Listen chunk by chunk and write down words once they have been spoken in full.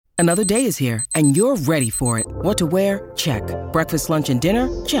Another day is here, and you're ready for it. What to wear? Check. Breakfast, lunch, and dinner?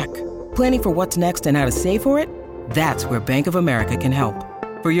 Check. Planning for what's next and how to save for it? That's where Bank of America can help.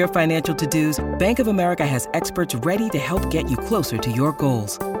 For your financial to-dos, Bank of America has experts ready to help get you closer to your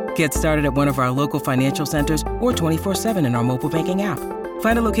goals. Get started at one of our local financial centers or 24/7 in our mobile banking app.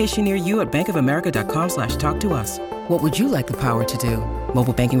 Find a location near you at bankofamerica.com/talktous. What would you like the power to do?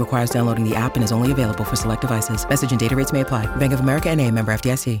 Mobile banking requires downloading the app and is only available for select devices. Message and data rates may apply. Bank of America N.A., member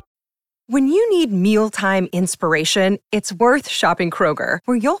FDIC. When you need mealtime inspiration, it's worth shopping Kroger,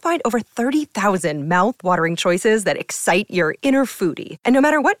 where you'll find over 30,000 mouth-watering choices that excite your inner foodie. And no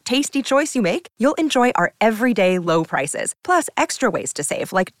matter what tasty choice you make, you'll enjoy our everyday low prices, plus extra ways to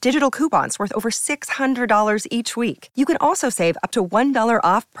save, like digital coupons worth over $600 each week. You can also save up to $1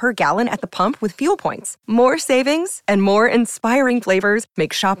 off per gallon at the pump with fuel points. More savings and more inspiring flavors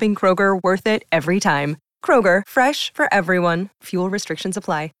make shopping Kroger worth it every time. Kroger, fresh for everyone. Fuel restrictions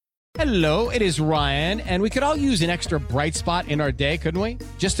apply. Hello, it is Ryan, and we could all use an extra bright spot in our day, couldn't we?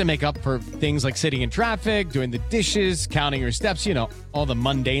 Just to make up for things like sitting in traffic, doing the dishes, counting your steps, all the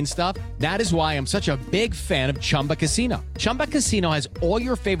mundane stuff. That is why I'm such a big fan of Chumba Casino. Chumba Casino has all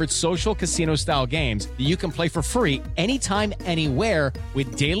your favorite social casino-style games that you can play for free anytime, anywhere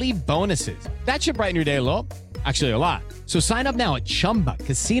with daily bonuses. That should brighten your day a little. Actually, a lot. So sign up now at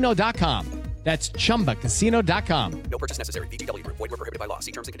ChumbaCasino.com. That's ChumbaCasino.com. No purchase necessary. VGW Group. Void where prohibited by law.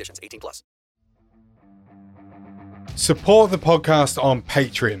 See terms and conditions. 18+. Support the podcast on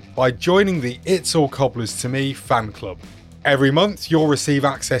Patreon by joining the It's All Cobblers to Me fan club. Every month, you'll receive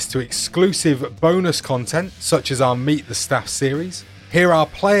access to exclusive bonus content, such as our Meet the Staff series, hear our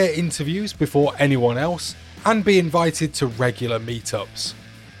player interviews before anyone else, and be invited to regular meetups.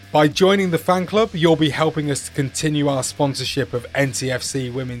 By joining the fan club, you'll be helping us to continue our sponsorship of NTFC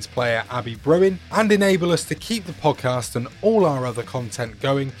women's player Abby Bruin and enable us to keep the podcast and all our other content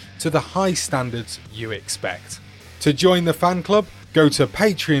going to the high standards you expect. To join the fan club, go to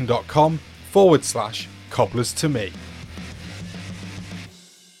patreon.com/cobblers to me.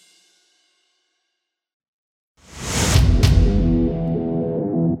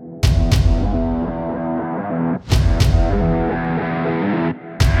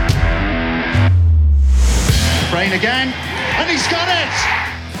 Brain again, and he's got it!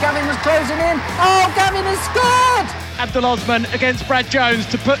 Gavin was closing in. Oh, Gavin has scored! Abdul Osman against Brad Jones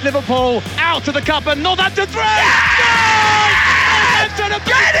to put Liverpool out of the cup, and Northampton 3! Northampton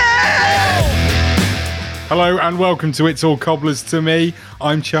get it! Hello and welcome to It's All Cobblers to Me.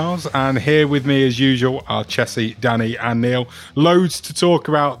 I'm Charles, and here with me as usual are Chessie, Danny and Neil. Loads to talk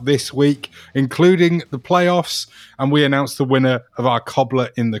about this week, including the playoffs, and we announced the winner of our Cobbler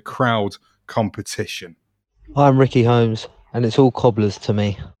in the Crowd competition. I'm Ricky Holmes, and it's all cobblers to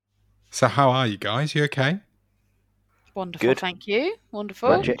me. So how are you guys? You okay? Wonderful, Good. Thank you. Wonderful.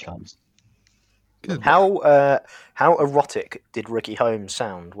 Magic. Good. How erotic did Ricky Holmes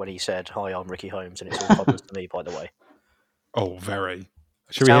sound when he said, "Hi, I'm Ricky Holmes, and it's all cobblers to me." By the way. Oh, very.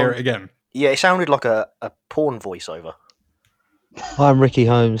 Should we hear it again? Yeah, it sounded like a porn voiceover. I'm Ricky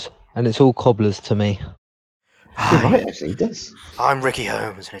Holmes, and it's all cobblers to me. Hi, Right, actually, he does. I'm Ricky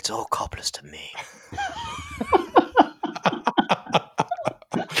Holmes, and it's all cobblers to me.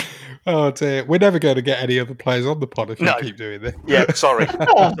 Oh dear, we're never going to get any other players on the pod if you keep doing this. Yeah, sorry.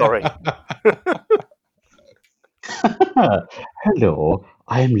 Sorry. Hello,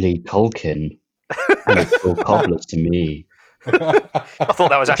 I'm Lee Culkin, and it's all cobblers to me. I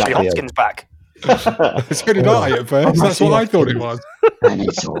thought that was actually Exactly. Hopkins back. So did I at first. That's what I thought it was. And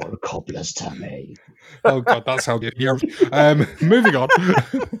it's all cobblers to me. Oh god, that sounded huge. Moving on.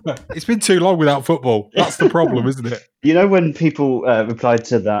 It's been too long without football. That's the problem, isn't it? You know when people replied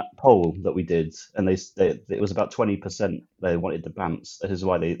to that poll that we did, and they it was about 20% they wanted the Bants. This is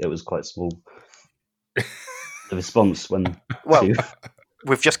why it was quite small. The response when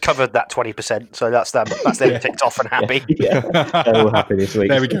We've just covered that 20%, so that's them. That's them ticked off and happy. Yeah, they're all happy this week.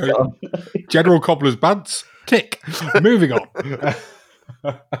 There we go. General Cobbler's Bants. Tick. Moving on.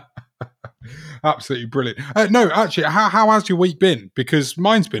 Absolutely brilliant. No, actually, how has your week been? Because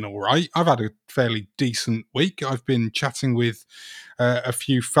mine's been all right. I've had a fairly decent week. I've been chatting with a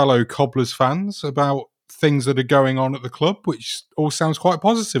few fellow Cobblers fans about things that are going on at the club, which all sounds quite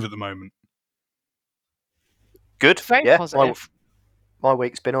positive at the moment. Good. Very positive. My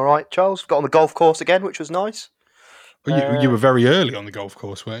week's been all right, Charles. Got on the golf course again, which was nice. You were very early on the golf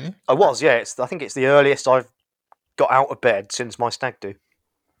course, weren't you? I was, yeah. I think it's the earliest I've got out of bed since my stag do.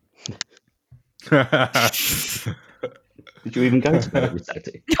 Did you even go to bed every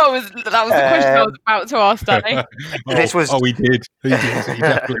Saturday? That was the question I was about to ask, Danny. He did. He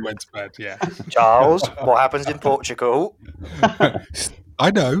definitely went to bed, yeah. Charles, what happens in Portugal? I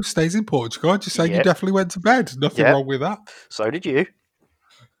know, stays in Portugal. I just saying you Yep. definitely went to bed. Nothing Yep. wrong with that. So did you.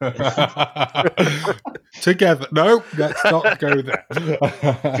 Together. No, let's not go there.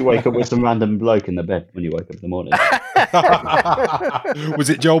 Did you wake up with some random bloke in the bed when you woke up in the morning? Was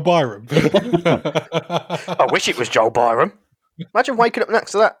it Joel Byram? I wish it was Joel Byram. Imagine waking up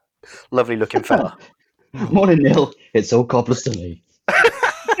next to that lovely looking fella. Morning, Neil. It's all cobblers to me.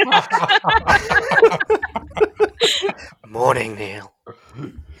 Morning, Neil.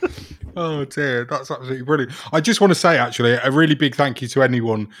 Oh dear, that's absolutely brilliant. I just want to say, actually, a really big thank you to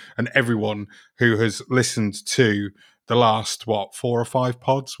anyone and everyone who has listened to the last, 4 or 5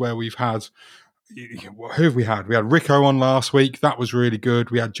 pods where we've had, who have we had? We had Rico on last week. That was really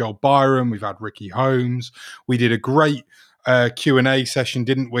good. We had Joel Byram. We've had Ricky Holmes. We did a great Q&A session,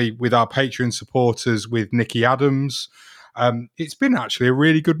 didn't we, with our Patreon supporters with Nikki Adams. It's been actually a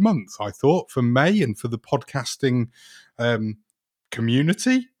really good month, I thought, for May and for the podcasting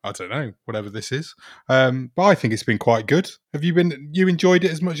community. I don't know, whatever this is. But I think it's been quite good. Have you enjoyed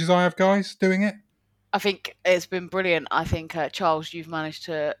it as much as I have, guys, doing it? I think it's been brilliant. I think, Charles, you've managed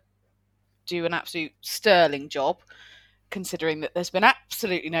to do an absolute sterling job, considering that there's been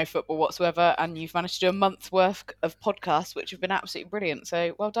absolutely no football whatsoever, and you've managed to do a month's worth of podcasts, which have been absolutely brilliant.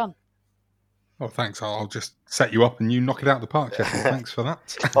 So well done. Well, thanks. I'll just set you up and you knock it out of the park, Jeffrey. Thanks for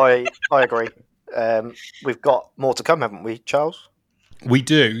that. I agree. We've got more to come, haven't we, Charles? We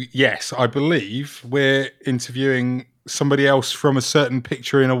do, yes. I believe we're interviewing somebody else from a certain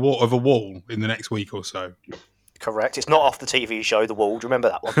picture of a wall in the next week or so. Correct. It's not off the TV show The Wall. Do you remember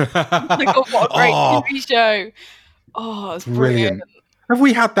that one? Oh my God, what a great TV show. Oh, it's brilliant. Have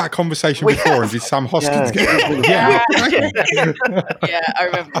we had that conversation before? And did Sam Hoskins get it? Yeah, I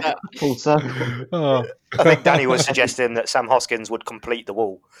remember that. Full circle. Oh. I think Danny was suggesting that Sam Hoskins would complete The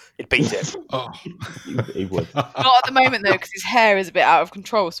Wall. He'd beat it. Oh. He would. Not at the moment, though, because his hair is a bit out of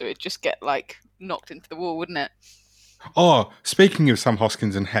control, so it'd just get, knocked into the wall, wouldn't it? Oh, speaking of Sam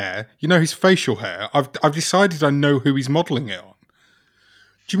Hoskins and hair, you know his facial hair? I've decided I know who he's modelling it on.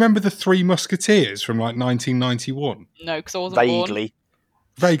 Do you remember the Three Musketeers from 1991? No, because I wasn't born.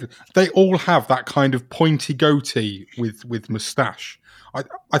 Vaguely. They all have that kind of pointy goatee with moustache.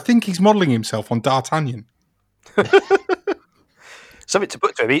 I think he's modelling himself on D'Artagnan. Something to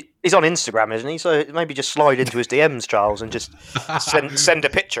put to him. He's on Instagram, isn't he? So maybe just slide into his DMs, Charles, and just send a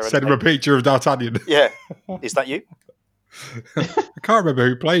picture. Send him a picture of D'Artagnan. Yeah. Is that you? I can't remember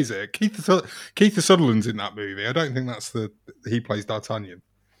who plays it. Keith Sutherland's in that movie. I don't think that's he plays D'Artagnan.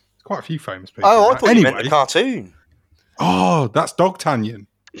 There's quite a few famous people. Oh, I thought you meant the cartoon. Oh, that's Dogtanian.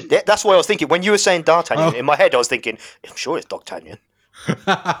 Yeah, that's what I was thinking. When you were saying D'Artagnan, in my head I was thinking, I'm sure it's Dogtanian.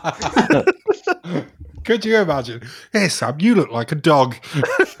 Could you imagine? Hey, Sam, you look like a dog.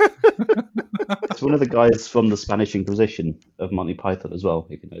 It's one of the guys from the Spanish Inquisition of Monty Python as well,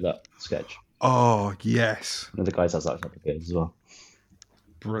 if you know that sketch. Oh, yes. One of the guys has that type of beard as well.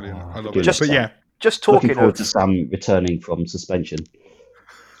 Brilliant. I love Good. it. But yeah. Just talking Looking forward of... to Sam returning from suspension.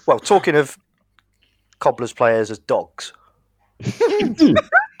 Well, talking of Cobblers players as dogs.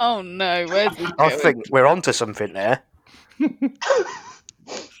 Oh no, where's this I going? think we're onto something there.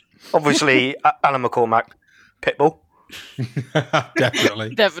 Obviously, Alan McCormack, Pitbull.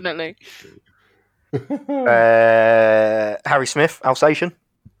 Definitely. Definitely. Harry Smith, Alsatian.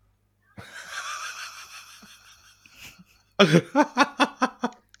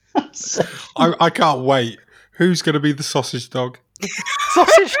 I can't wait. Who's going to be the sausage dog?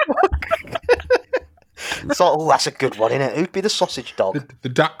 Sausage dog. So, that's a good one, isn't it? Who'd be the sausage dog? The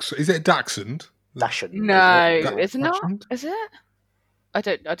Dax? Is it Dachshund? Dachshund. No, Is is it not? Is it? I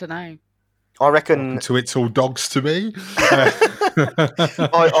don't know. I reckon. So it's all dogs to me.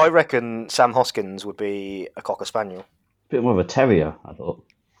 I reckon Sam Hoskins would be a Cocker Spaniel. Bit more of a terrier, I thought.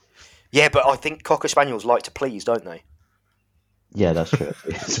 Yeah, but I think Cocker Spaniels like to please, don't they? Yeah, that's true.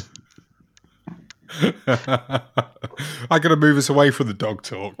 I'm going to move us away from the dog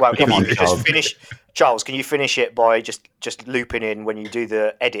talk. Well, Come on, just Charles. finish. Charles, can you finish it by just looping in when you do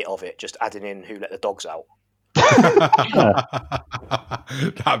the edit of it, just adding in who let the dogs out?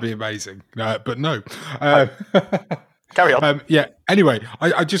 That'd be amazing. But no. Carry on. Yeah. Anyway,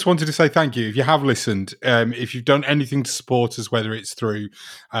 I just wanted to say thank you. If you have listened, if you've done anything to support us, whether it's through,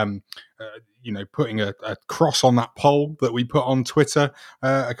 putting a cross on that poll that we put on Twitter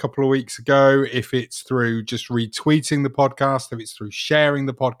a couple of weeks ago, if it's through just retweeting the podcast, if it's through sharing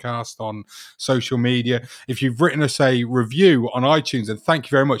the podcast on social media, if you've written us a review on iTunes, and thank you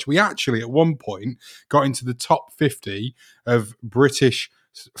very much. We actually, at one point, got into the top 50 of British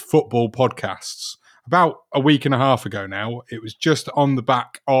football podcasts. About a week and a half ago now. It was just on the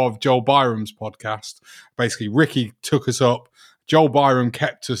back of Joel Byram's podcast. Basically, Ricky took us up, Joel Byram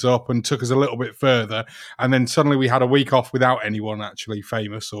kept us up and took us a little bit further. And then suddenly we had a week off without anyone actually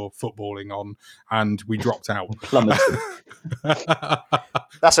famous or footballing on, and we dropped out.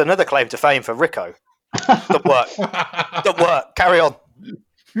 That's another claim to fame for Rico. Don't work. Don't work. Carry on.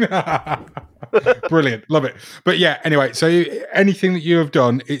 Brilliant, love it. But yeah, anyway, so anything that you have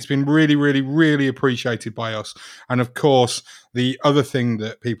done, it's been really, really, really appreciated by us. And of course, the other thing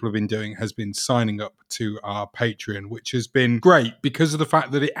that people have been doing has been signing up to our Patreon, which has been great because of the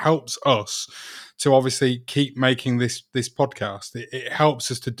fact that it helps us to obviously keep making this podcast. It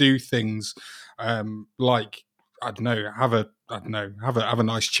helps us to do things like, I don't know, have a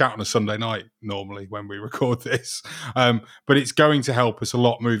nice chat on a Sunday night normally when we record this. But it's going to help us a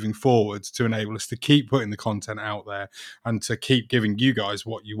lot moving forwards to enable us to keep putting the content out there and to keep giving you guys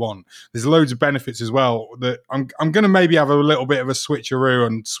what you want. There's loads of benefits as well that I'm going to maybe have a little bit of a switcheroo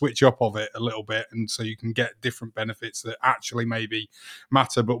and switch up of it a little bit, and so you can get different benefits that actually maybe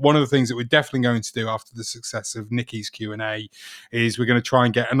matter. But one of the things that we're definitely going to do after the success of Nikki's Q&A is we're going to try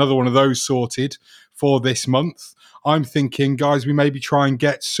and get another one of those sorted for this month. I'm thinking, guys, we maybe try and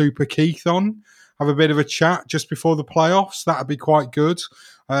get Super Keith on, have a bit of a chat just before the playoffs. That'd be quite good,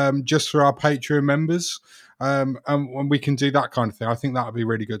 just for our Patreon members. And we can do that kind of thing. I think that would be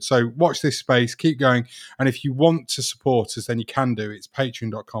really good. So watch this space, keep going. And if you want to support us, then you can do. It's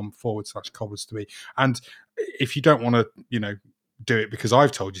patreon.com/cobblers to me. And if you don't want to, do it because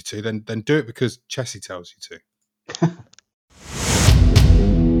I've told you to, then do it because Chessie tells you to.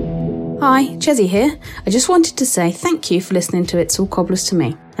 Hi, Chessie here. I just wanted to say thank you for listening to It's All Cobblers to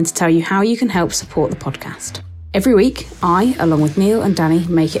Me and to tell you how you can help support the podcast. Every week, I, along with Neil and Danny,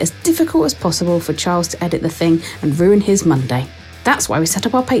 make it as difficult as possible for Charles to edit the thing and ruin his Monday. That's why we set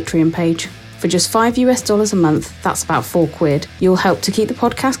up our Patreon page. For just $5 a month, that's about £4, you'll help to keep the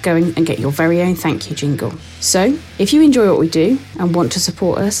podcast going and get your very own thank you jingle. So, if you enjoy what we do and want to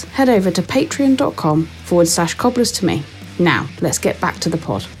support us, head over to patreon.com/cobblers to me. Now, let's get back to the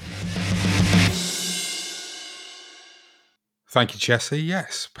pod. Thank you, Chessie.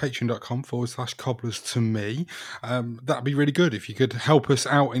 Yes, patreon.com/cobblers to me. That'd be really good if you could help us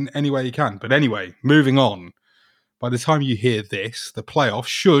out in any way you can. But anyway, moving on. By the time you hear this, the playoffs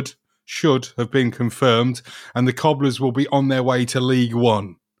should have been confirmed and the Cobblers will be on their way to League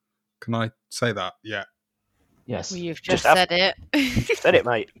One. Can I say that? Yeah. Yes. Well, you've just said it. Said it,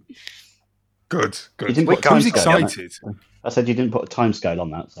 mate. Good. Who's excited? I said you didn't put a timescale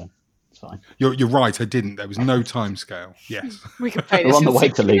on that, so it's fine. You're right, I didn't. There was no timescale. Yes. We could play We're this on the in way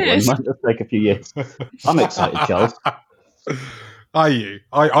to 6 League One. years. It might just take a few years. I'm excited, Charles. Are you?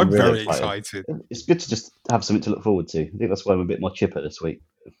 I'm really very excited. It's good to just have something to look forward to. I think that's why I'm a bit more chipper this week.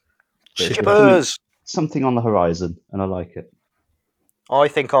 Chippers! Something on the horizon, and I like it. I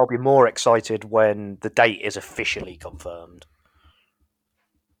think I'll be more excited when the date is officially confirmed.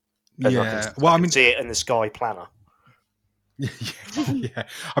 Yeah. I can see it in the Sky Planner. Yeah.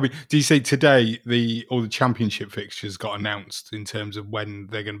 I mean, do you see today all the championship fixtures got announced in terms of when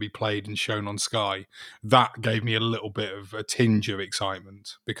they're going to be played and shown on Sky? That gave me a little bit of a tinge of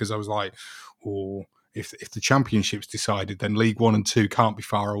excitement because I was like, oh, if the championship's decided, then League 1 and 2 can't be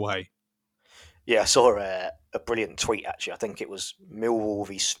far away. Yeah, I saw a brilliant tweet actually. I think it was Millwall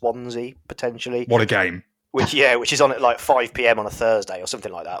v Swansea potentially. What a game! Which is on at like 5 p.m. on a Thursday or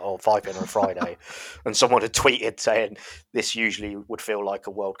something like that, or 5 p.m. on a Friday. And someone had tweeted saying this usually would feel like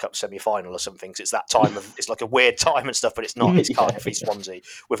a World Cup semi-final or something. Cause it's that time of it's like a weird time and stuff, but it's not. It's Cardiff v Swansea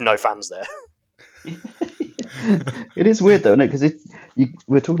with no fans there. It is weird though, isn't it? Because we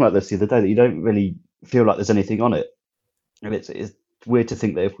were talking about this the other day that you don't really feel like there's anything on it, and it's weird to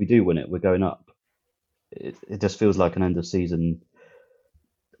think that if we do win it, we're going up. It just feels like an end of season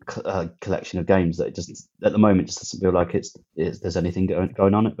collection of games that it doesn't at the moment just doesn't feel like there's anything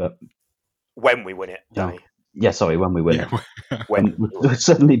going on it. But when we win it, Danny. Yeah, sorry, when we win it, when we'll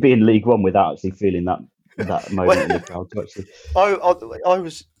certainly be in League One without actually feeling that moment in the crowd. To actually, I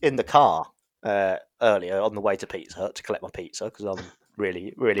was in the car earlier on the way to Pizza Hut to collect my pizza because I'm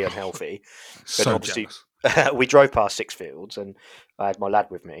really really unhealthy. So obviously, we drove past Sixfields and I had my lad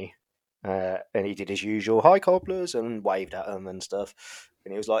with me. And he did his usual hi cobblers and waved at them and stuff.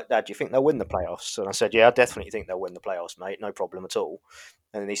 And he was like, Dad, do you think they'll win the playoffs? And I said, yeah, I definitely think they'll win the playoffs, mate. No problem at all.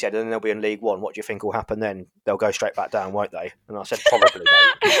 And then he said, and then they'll be in League One. What do you think will happen then? They'll go straight back down, won't they? And I said, probably,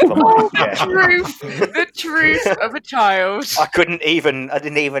 mate. The truth of a child. I didn't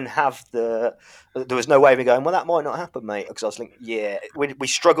even have there was no way of me going, well, that might not happen, mate. Because I was thinking, yeah, we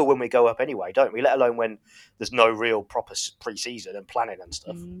struggle when we go up anyway, don't we? Let alone when there's no real proper pre-season and planning and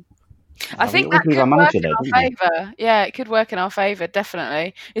stuff. I think that could work in our favour. Yeah, it could work in our favour,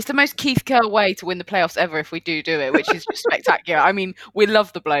 definitely. It's the most Keith Curl way to win the playoffs ever if we do it, which is just spectacular. I mean, we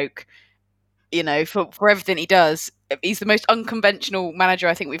love the bloke, for everything he does. He's the most unconventional manager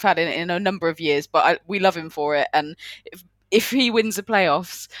I think we've had in a number of years, but we love him for it. And if he wins the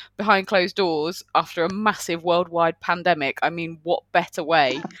playoffs behind closed doors after a massive worldwide pandemic, I mean, what better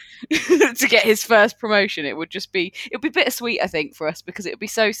way to get his first promotion? It would be bittersweet, I think, for us, because it would be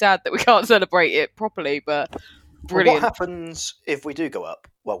so sad that we can't celebrate it properly, but brilliant. What happens if we do go up?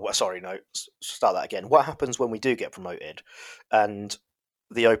 Well, sorry, no, start that again. What happens when we do get promoted and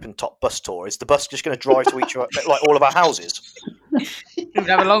the open top bus tour? Is the bus just going to drive to each like all of our houses? We'd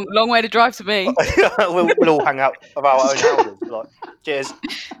have a long way to drive to me. we'll all hang out of our own houses. Like, cheers.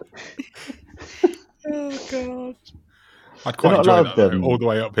 Oh God! I'd quite enjoy that all the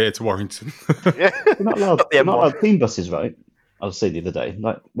way up here to Warrington. You're not allowed team buses, right? I was saying the other day,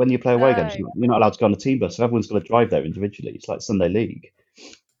 like when you play away games, you're not allowed to go on a team bus, so everyone's got to drive there individually. It's like Sunday League.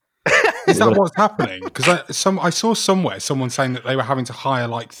 Is that what's happening? Because I saw somewhere someone saying that they were having to hire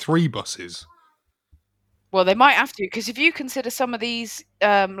like 3 buses. Well, they might have to, because if you consider some of these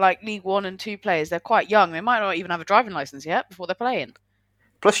like League 1 and 2 players, they're quite young. They might not even have a driving licence yet before they're playing.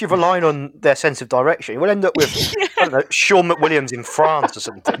 Plus, you're relying on their sense of direction. You will end up with, I don't know, Sean McWilliams in France or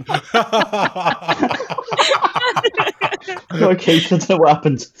something. Okay, I don't know what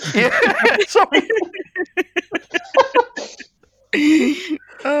happened. Yeah, sorry.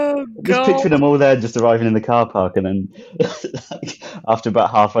 Oh, God. Just picturing them all there, just arriving in the car park, and then after about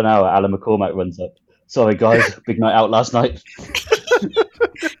half an hour, Alan McCormack runs up. Sorry, guys, big night out last night.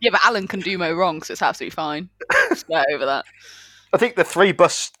 Yeah, but Alan can do no wrong, so it's absolutely fine. Just get over that. I think the 3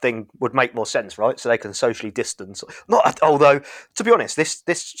 bus thing would make more sense, right? So they can socially distance. Although, to be honest, this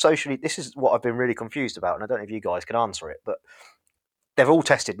is what I've been really confused about, and I don't know if you guys can answer it, but they've all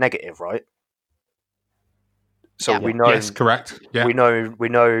tested negative, right? So we know, yes, correct. Yeah. We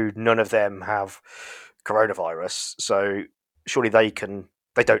know none of them have coronavirus. So surely they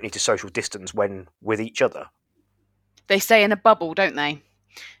don't need to social distance when with each other. They stay in a bubble, don't they?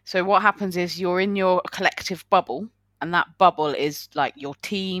 So what happens is you're in your collective bubble, and that bubble is like your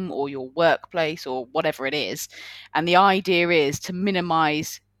team or your workplace or whatever it is. And the idea is to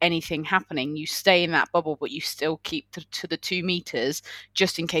minimize anything happening. You stay in that bubble, but you still keep to the 2 meters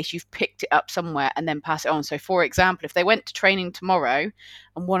just in case you've picked it up somewhere and then pass it on. So for example, if they went to training tomorrow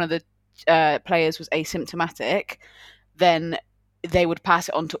and one of the players was asymptomatic, then they would pass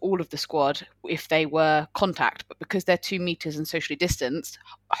it on to all of the squad if they were contact. But because they're 2 meters and socially distanced,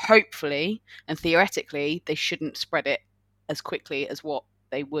 hopefully and theoretically, they shouldn't spread it as quickly as what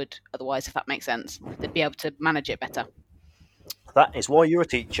they would otherwise, if that makes sense. They'd be able to manage it better. That is why you're a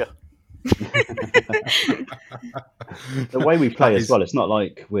teacher. The way we play as well, it's not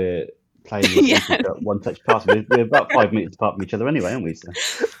like we're playing with one touch pass. We're about 5 meters apart from each other anyway, aren't we? So.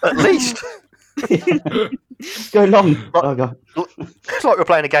 At least. Go long. It's like we're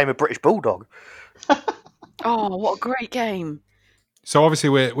playing a game of British Bulldog. Oh, what a great game. So obviously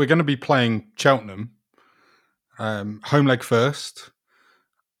we're going to be playing Cheltenham. Home leg first.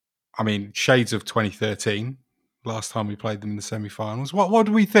 I mean, shades of 2013. Last time we played them in the semi-finals. What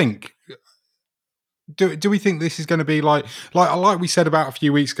do we think? Do we think this is going to be like we said about a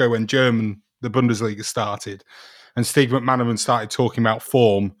few weeks ago when the Bundesliga started and Steve McManaman started talking about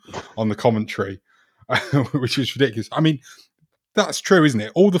form on the commentary, which is ridiculous. I mean, that's true, isn't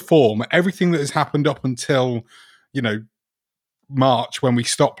it? All the form, everything that has happened up until, March when we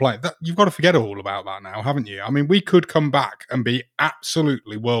stopped playing, you've got to forget all about that now, haven't you? I mean, we could come back and be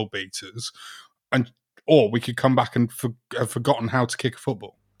absolutely world beaters, or we could come back and have forgotten how to kick a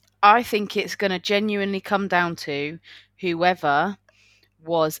football. I think it's going to genuinely come down to whoever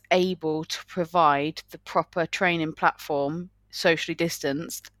was able to provide the proper training platform, socially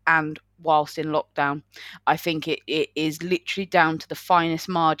distanced and whilst in lockdown. I think it is literally down to the finest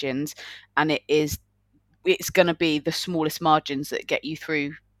margins, and it's going to be the smallest margins that get you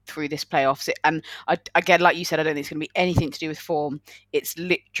through this playoffs. And again, like you said, I don't think it's going to be anything to do with form. It's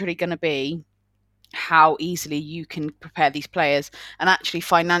literally going to be how easily you can prepare these players. And actually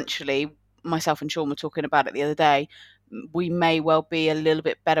financially, myself and Sean were talking about it the other day, we may well be a little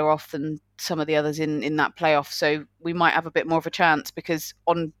bit better off than some of the others in that playoff. So we might have a bit more of a chance, because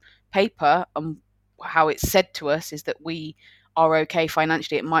on paper and how it's said to us is that we are okay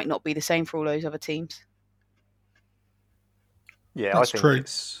financially. It might not be the same for all those other teams. Yeah, that's true.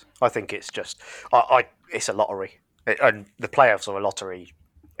 I think it's just it's a lottery, and the playoffs are a lottery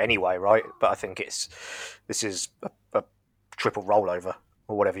anyway, right? But I think this is a triple rollover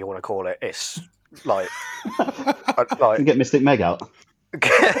or whatever you want to call it. It's like get Mystic Meg out.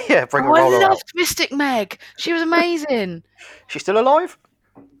 Yeah, bring a I roller out. loved Mystic Meg. She was amazing. She's still alive?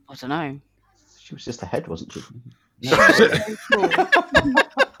 I don't know. She was just a head, wasn't she? She was so cool.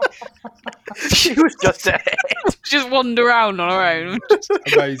 She was just a head. Just wander around on her own.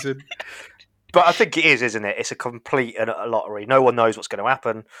 Amazing. But I think it is, isn't it? It's a complete and a lottery. No one knows what's going to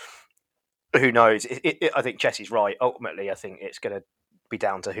happen. Who knows? I think Jesse's right. Ultimately, I think it's going to be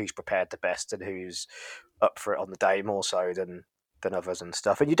down to who's prepared the best and who's up for it on the day more so than others and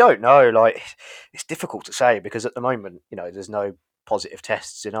stuff. And you don't know. Like, it's difficult to say because at the moment, there's no positive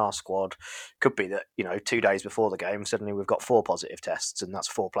tests in our squad. Could be that 2 days before the game suddenly we've got 4 positive tests and that's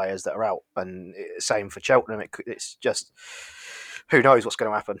 4 players that are out. And same for Cheltenham. It's just who knows what's going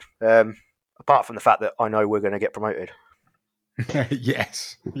to happen. Apart from the fact that I know we're going to get promoted.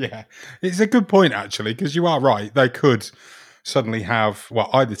 Yes, yeah, it's a good point actually, because you are right. They could suddenly have,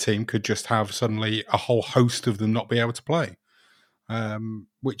 either team could just have suddenly a whole host of them not be able to play,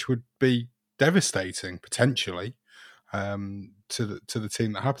 which would be devastating potentially to the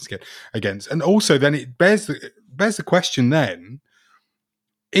team that happens against. And also, then it bears the question. Then,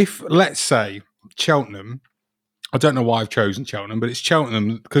 if let's say Cheltenham, I don't know why I've chosen Cheltenham, but it's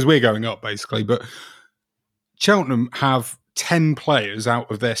Cheltenham because we're going up basically. But Cheltenham have 10 players out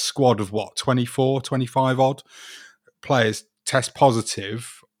of their squad of 24, 25 odd players test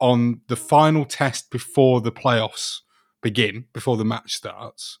positive on the final test before the playoffs begin, before the match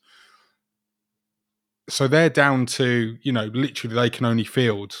starts. So they're down to, literally they can only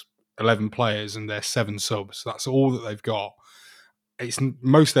field 11 players and they're 7 subs. That's all that they've got. It's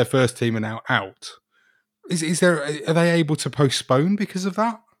most of their first team are now out. Are they able to postpone because of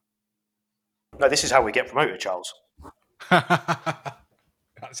that? No, this is how we get promoted, Charles.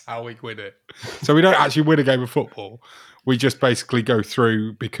 That's how we win it. So we don't actually win a game of football. We just basically go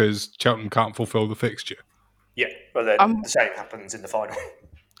through because Cheltenham can't fulfil the fixture. Yeah, well then the same happens in the final.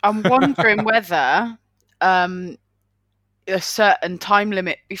 I'm wondering whether a certain time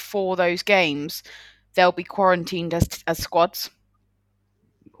limit before those games they'll be quarantined as squads.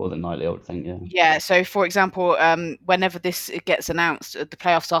 More than nightly, I would think, yeah. Yeah, so for example, whenever this gets announced, the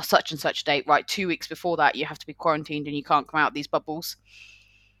playoffs are such and such date, right? 2 weeks before that, you have to be quarantined and you can't come out of these bubbles.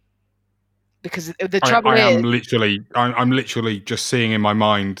 Because the trouble is... I'm literally just seeing in my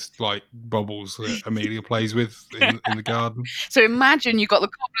mind, like, bubbles that Amelia plays with in the garden. So imagine you've got the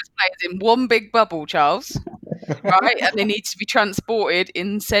Cobblers players in one big bubble, Charles, right? And they need to be transported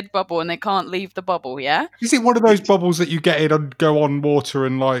in said bubble and they can't leave the bubble, yeah? Is it one of those bubbles that you get in and go on water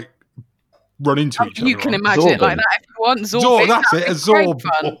and, like, run into each other? You can imagine it like that if you want. Zorb, that's it, a Zorb.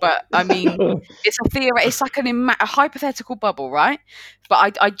 Fun, but, I mean, it's it's like a hypothetical bubble, right?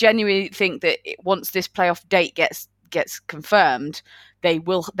 But I genuinely think that once this playoff date gets confirmed, there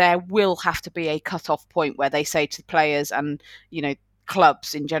will have to be a cut-off point where they say to the players and,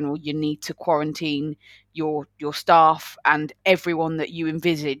 clubs in general, you need to quarantine your staff and everyone that you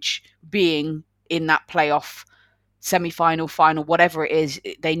envisage being in that playoff semi-final, final, whatever it is.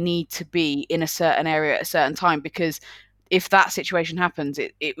 They need to be in a certain area at a certain time, because if that situation happens,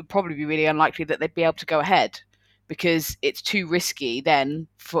 it would probably be really unlikely that they'd be able to go ahead, because it's too risky then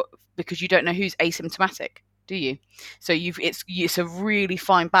because you don't know who's asymptomatic, do you? So it's a really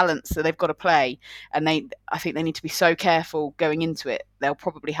fine balance that they've got to play, and I think they need to be so careful going into it. They'll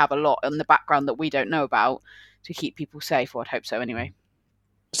probably have a lot in the background that we don't know about to keep people safe, or I'd hope so anyway.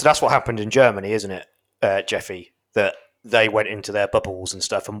 So that's what happened in Germany, isn't it, Jeffy? That they went into their bubbles and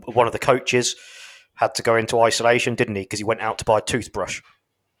stuff, and one of the coaches had to go into isolation, didn't he? Because he went out to buy a toothbrush.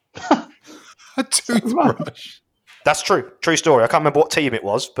 A toothbrush? That's true. True story. I can't remember what team it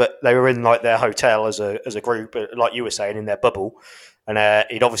was, but they were in like their hotel as a group, like you were saying, in their bubble. And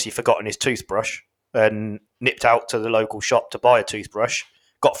he'd obviously forgotten his toothbrush and nipped out to the local shop to buy a toothbrush,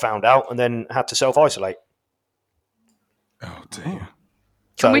 got found out, and then had to self-isolate. Oh, dear.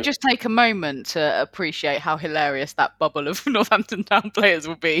 Can we just take a moment to appreciate how hilarious that bubble of Northampton Town players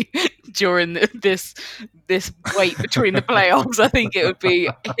will be during this wait between the playoffs? I think it would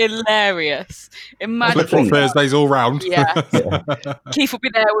be hilarious. Imagine Flip-flop Thursdays all round. Yeah. Keith will be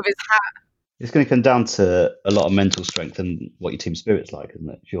there with his hat. It's going to come down to a lot of mental strength and what your team spirit's like, isn't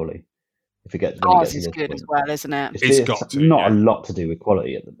it? Surely, if it gets ours is good as well, isn't it? It's got to, not a lot to do with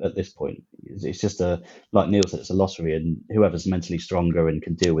quality at this point. It's just like Neil said, it's a lottery, and whoever's mentally stronger and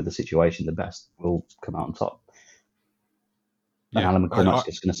can deal with the situation the best will come out on top. And Alan McCormack's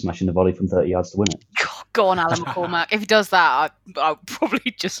just going to smash in the volley from 30 yards to win it. Go on, Alan McCormack. If he does that, I'll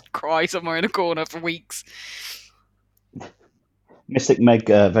probably just cry somewhere in a corner for weeks. Mystic Meg,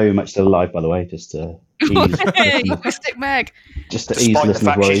 very much still alive, by the way. Just to hey, Mystic Meg. Just to ease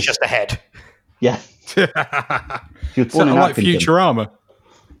listeners' worries. She's just ahead. Yeah. She was like Futurama.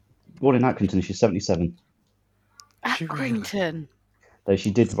 born in Accrington. She's 77. Accrington. Though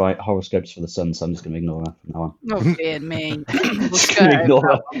she did write horoscopes for the Sun, so I'm just going to ignore her from now on. Oh, dear me. Just going to ignore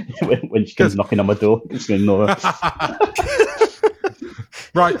her when she comes knocking on my door. Just going to ignore her.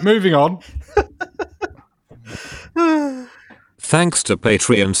 Right, moving on. Thanks to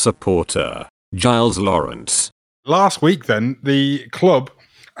Patreon supporter Giles Lawrence. Last week, then, the club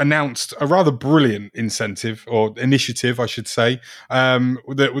announced a rather brilliant incentive, or initiative, I should say,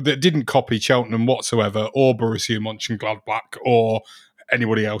 that didn't copy Cheltenham whatsoever, or Borussia Mönchengladbach, or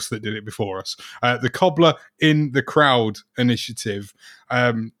anybody else that did it before us. The Cobbler in the Crowd initiative.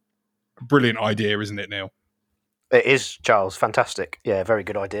 Brilliant idea, isn't it, Neil? It is, Charles. Fantastic. Yeah, very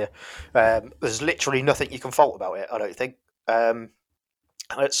good idea. There's literally nothing you can fault about it, I don't think.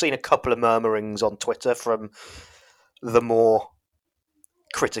 I've seen a couple of murmurings on Twitter from the more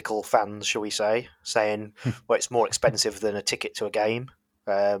critical fans, shall we say, saying, well, it's more expensive than a ticket to a game.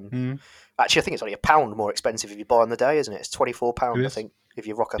 Actually, I think it's only £1 more expensive if you buy on the day, isn't it? It's £24, I think, if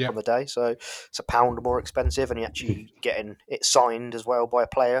you rock up on the day. So it's £1 more expensive, and you're actually getting it signed as well by a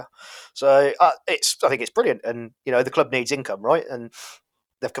player. So I think it's brilliant. And, you know, the club needs income, right? And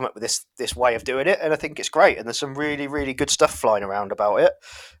they've come up with this way of doing it, and I think it's great. And there's some really, really good stuff flying around about it.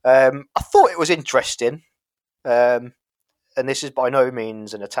 I thought it was interesting. And this is by no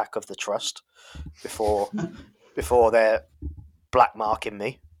means an attack of the trust before they're blackmarking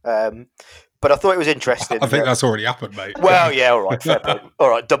me. But I thought it was interesting. I think that's already happened, mate. Well, yeah, all right, fair point. All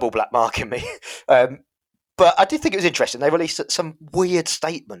right, double blackmarking me. But I did think it was interesting. They released some weird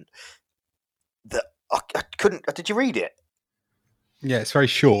statement that I couldn't. Did you read it? Yeah, it's very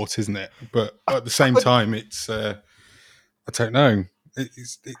short, isn't it? But at the same time, it's I don't know.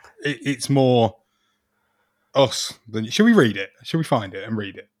 It's more us than. Should we read it? Should we find it and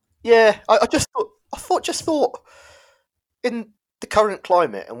read it? Yeah, I thought in the current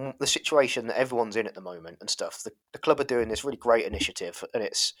climate and the situation that everyone's in at the moment and stuff, the club are doing this really great initiative, and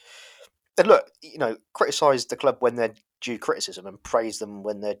look, you know, criticise the club when they're due criticism and praise them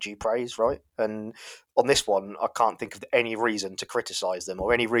when they're due praise, right? And on this one, I can't think of any reason to criticise them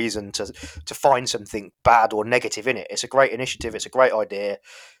or any reason to find something bad or negative in it. It's a great initiative. It's a great idea.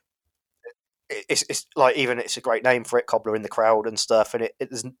 It's like, even it's a great name for it, Cobbler in the Crowd and stuff. And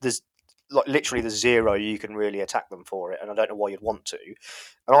there's like literally there's zero you can really attack them for it, and I don't know why you'd want to.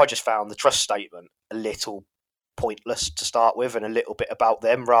 And I just found the trust statement a little pointless to start with, and a little bit about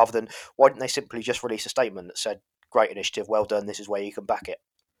them, rather than, why didn't they simply just release a statement that said, great initiative, well done, this is where you can back it?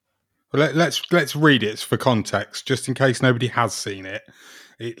 Well, let's read it for context, just in case nobody has seen it.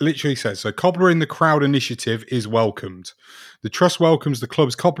 It literally says, so Cobbler in the Crowd initiative is welcomed. The Trust welcomes the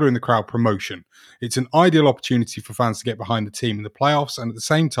club's Cobbler in the Crowd promotion. It's an ideal opportunity for fans to get behind the team in the playoffs and at the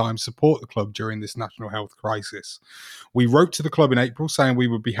same time support the club during this national health crisis. We wrote to the club in April saying we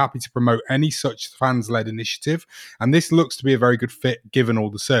would be happy to promote any such fans-led initiative, and this looks to be a very good fit given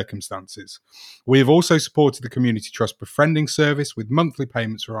all the circumstances. We have also supported the Community Trust befriending service with monthly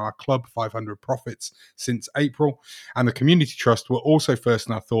payments for our club 500 profits since April, and the Community Trust were also first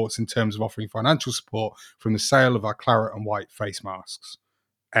in our thoughts in terms of offering financial support from the sale of our claret and white face masks.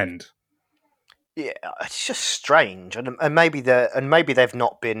 End. Yeah, it's just strange, and maybe they've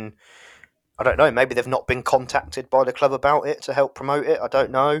not been. I don't know. Maybe they've not been contacted by the club about it to help promote it. I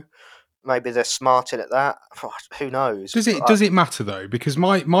don't know. Maybe they're smarting at that. Who knows? Does it matter though? Because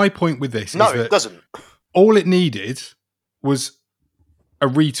my point with this is that it doesn't. All it needed was a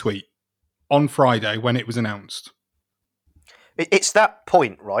retweet on Friday when it was announced. It's that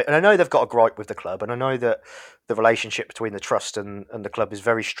point, right? And I know they've got a gripe with the club, and I know that the relationship between the trust and the club is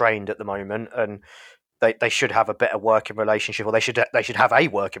very strained at the moment, and they should have a better working relationship, or they should have a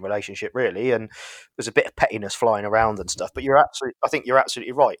working relationship, really. And there's a bit of pettiness flying around and stuff. But I think you're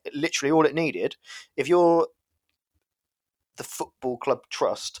absolutely right. Literally, all it needed, if you're the football club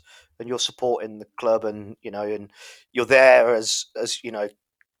trust and you're supporting the club, and you're there as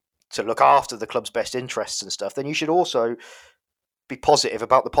to look after the club's best interests and stuff, then you should also be positive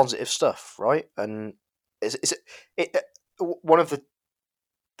about the positive stuff, right? And one of the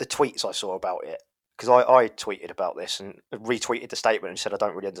tweets I saw about it, because I tweeted about this and retweeted the statement and said, I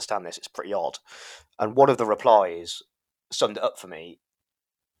don't really understand this, it's pretty odd. And one of the replies summed it up for me,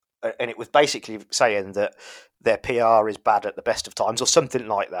 and it was basically saying that their PR is bad at the best of times, or something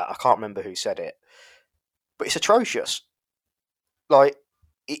like that. I can't remember who said it, but it's atrocious. Like,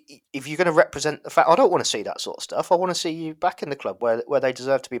 if you're going to represent the fact, I don't want to see that sort of stuff. I want to see you back in the club where they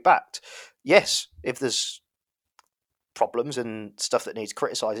deserve to be backed. Yes, if there's problems and stuff that needs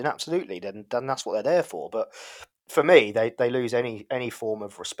criticising, absolutely, then that's what they're there for. But for me, they lose any form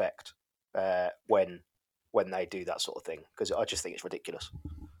of respect when they do that sort of thing, because I just think it's ridiculous.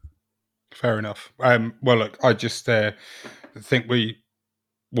 Fair enough. Well, look, I just think we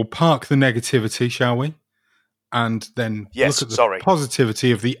will park the negativity, shall we? And then look at the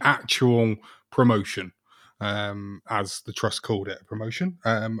positivity of the actual promotion, as the trust called it, a promotion.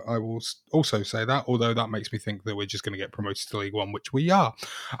 I will also say that, although that makes me think that we're just going to get promoted to League One, which we are.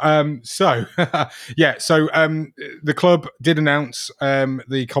 So the club did announce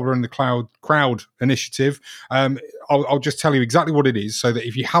the Cobbler in the Crowd initiative. I'll just tell you exactly what it is, so that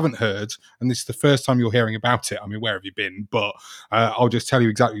if you haven't heard, and this is the first time you're hearing about it, I mean, where have you been? But I'll just tell you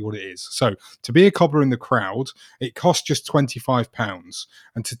exactly what it is. So to be a Cobbler in the Crowd, it costs just £25.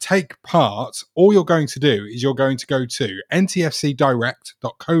 And to take part, all you're going to do is you're going to go to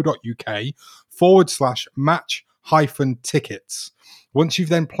ntfcdirect.co.uk/match-tickets. Once you've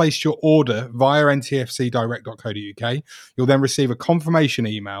then placed your order via ntfcdirect.co.uk, you'll then receive a confirmation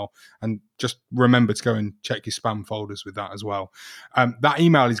email, and just remember to go and check your spam folders with that as well. That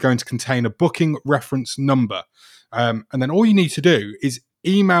email is going to contain a booking reference number. And then all you need to do is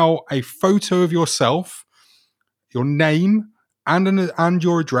email a photo of yourself, your name, and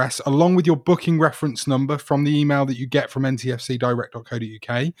your address, along with your booking reference number from the email that you get from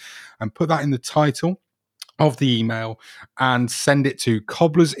ntfcdirect.co.uk, and put that in the title of the email and send it to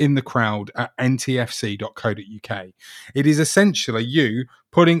cobblersinthecrowd@ntfc.co.uk. It is essentially you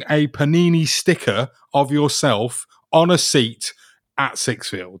putting a Panini sticker of yourself on a seat at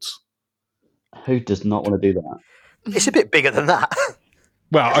Sixfields. Who does not want to do that? It's a bit bigger than that.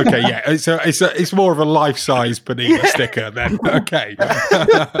 Well, okay, yeah, it's more of a life-size Panini sticker then. Okay,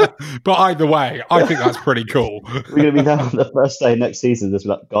 but either way, I think that's pretty cool. We're going to be down on the first day next season. Just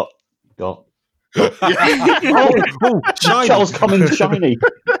like got. Charles Cummings shiny.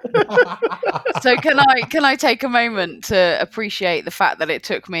 So can I take a moment to appreciate the fact that it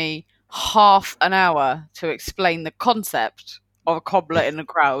took me half an hour to explain the concept of a cobbler in the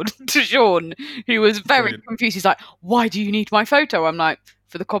crowd to Sean, who was very confused. He's like, "Why do you need my photo?" I'm like,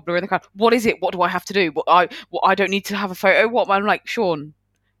 "For the cobbler in the crowd." "What is it? What do I have to do? I don't need to have a photo." What? I'm like, "Sean,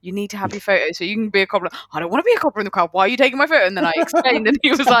 you need to have your photo so you can be a cobbler." "I don't want to be a cobbler in the crowd. Why are you taking my photo?" And then I explained, and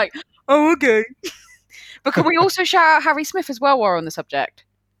he was like, "Oh, okay." But can we also shout out Harry Smith as well while we're on the subject?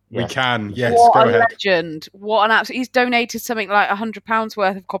 We can, yes. What go a ahead. legend. What an absolute... He's donated something like £100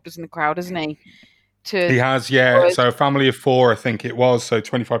 worth of cobblers in the crowd, hasn't he? He has, yeah. So a family of 4, I think it was. So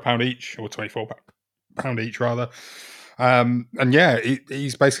 £25 each, or £24 each, rather. And yeah,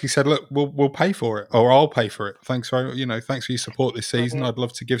 he's basically said, "Look, we'll pay for it, or I'll pay for it. Thanks for your support this season. I'd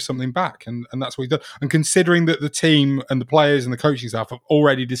love to give something back," and that's what he's done. And considering that the team and the players and the coaching staff have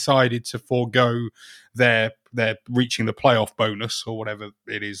already decided to forego their reaching the playoff bonus, or whatever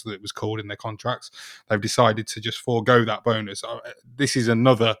it is that it was called in their contracts, they've decided to just forego that bonus. This is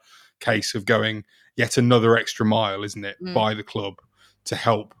another case of going yet another extra mile, isn't it, by the club to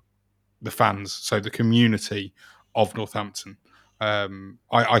help the fans, so the community of Northampton.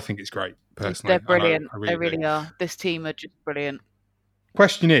 I think it's great, personally. They're brilliant. I really do. are. This team are just brilliant.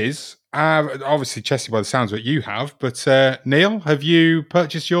 Question is, obviously, Chessie, by the sounds of it, you have, but Neil, have you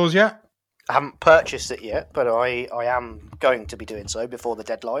purchased yours yet? I haven't purchased it yet, but I am going to be doing so before the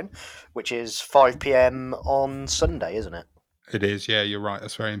deadline, which is 5 p.m. on Sunday, isn't it? It is, yeah, you're right.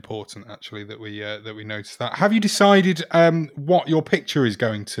 That's very important, actually, that we notice that. Have you decided what your picture is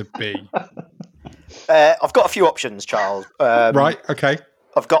going to be? I've got a few options, Charles. Right, okay.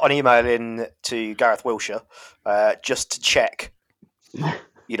 I've got an email in to Gareth Wilshire just to check,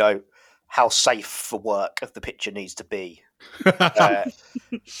 how safe for work the picture needs to be.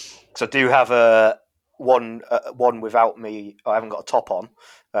 So I do have one without me. I haven't got a top on,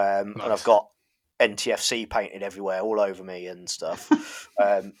 and I've got NTFC painted everywhere, all over me and stuff.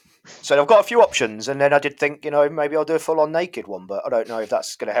 So I've got a few options, and then I did think, maybe I'll do a full-on naked one, but I don't know if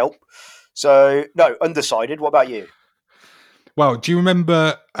that's going to help. So, no, undecided. What about you? Well, do you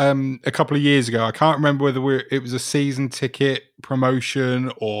remember a couple of years ago, I can't remember whether it was a season ticket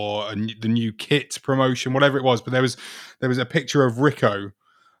promotion or the new kit promotion, whatever it was, but there was a picture of Rico,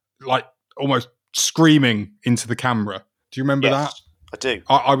 like, almost screaming into the camera. Do you remember that? I do.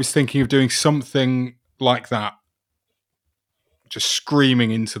 I was thinking of doing something like that. Just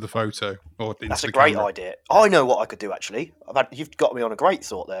screaming into the photo. Or into That's a the great camera. idea. I know what I could do, actually. You've got me on a great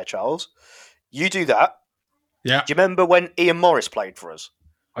thought there, Charles. You do that. Yeah. Do you remember when Ian Morris played for us?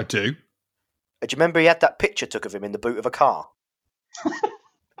 I do. Do you remember he had that picture took of him in the boot of a car?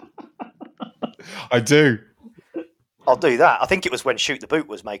 I do. I'll do that. I think it was when Shoot the Boot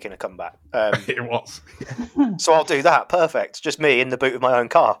was making a comeback. It was. So I'll do that. Perfect. Just me in the boot of my own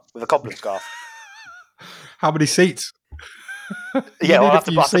car with a cobbler scarf. How many seats? Yeah, I'll have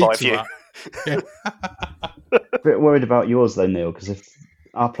to buy a few. Yeah. A bit worried about yours though, Neil, because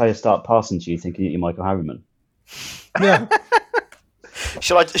our players start passing to you thinking you're Michael Harriman. Yeah.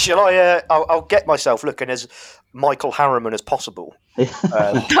 Shall I? I'll get myself looking as Michael Harriman as possible.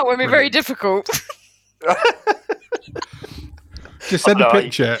 That would be very difficult. Just send the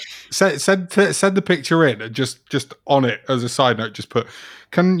picture. Send the picture in, and just on it as a side note, just put,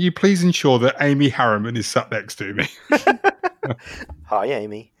 "Can you please ensure that Amy Harriman is sat next to me?" Hi,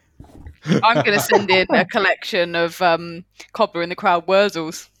 Amy. I'm going to send in a collection of Cobbler in the Crowd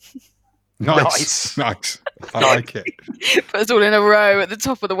Wurzels. Nice. I like it. Put us all in a row at the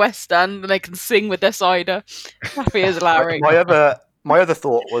top of the West Stand, and they can sing with their cider. Happy as Larry. My other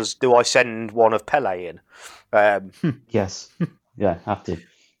thought was, do I send one of Pele in? Yes. Yeah, have to.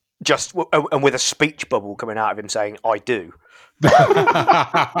 Just and with a speech bubble coming out of him saying, "I do."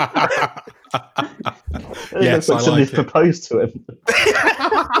 Yes, like somebody's proposed to him.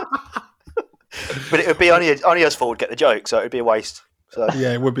 But it would be only us four would get the joke, so it would be a waste. So.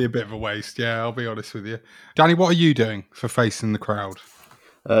 Yeah, it would be a bit of a waste. Yeah, I'll be honest with you. Danny, what are you doing for Facing the Crowd?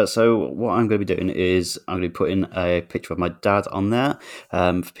 So what I'm going to be doing is I'm going to be putting a picture of my dad on there.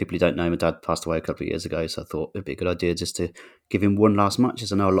 For people who don't know, my dad passed away a couple of years ago, so I thought it'd be a good idea just to give him one last match,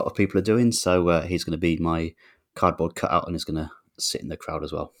 as I know a lot of people are doing. So he's going to be my cardboard cutout and he's going to sit in the crowd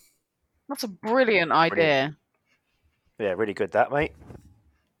as well. That's a brilliant idea. Yeah, really good that, mate.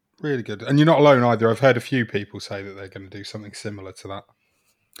 Really good. And you're not alone either. I've heard a few people say that they're going to do something similar to that.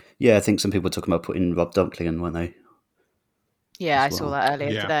 Yeah, I think some people were talking about putting Rob Dunkley in, weren't they? Yeah, I saw that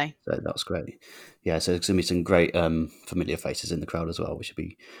earlier today. So that was great. Yeah, so there's going to be some great familiar faces in the crowd as well, which should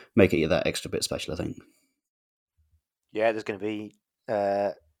be make it that extra bit special, I think. Yeah, there's going to be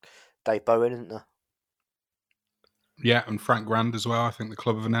Dave Bowen, isn't there? Yeah, and Frank Grand as well. I think the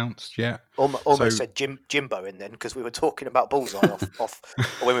club have announced. Yeah, almost said Jim Bowen then, because we were talking about Bullseye off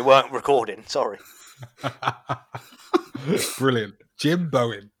when we weren't recording. Sorry. Brilliant, Jim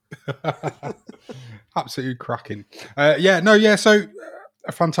Bowen. Absolutely cracking. So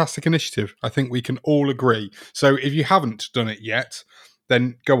a fantastic initiative. I think we can all agree. So if you haven't done it yet,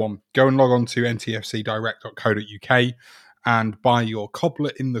 then go and log on to ntfcdirect.co.uk and buy your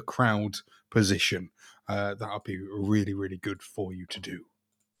Cobbler in the Crowd position. That'll be really, really good for you to do.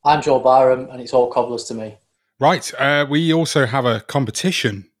 I'm Joe Barham, and it's all Cobblers to me. Right. We also have a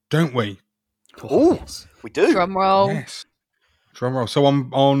competition, don't we? Oh, yes. We do. Drum roll. Yes. Drum roll. So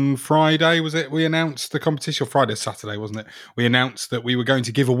on Friday, was it? We announced the competition. Or Friday, Saturday, wasn't it? We announced that we were going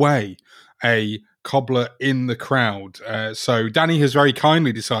to give away a Cobbler in the Crowd. So Danny has very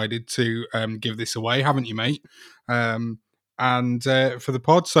kindly decided to give this away, haven't you, mate? And for the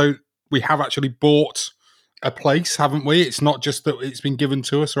pod. So we have actually bought a place, haven't we? It's not just that it's been given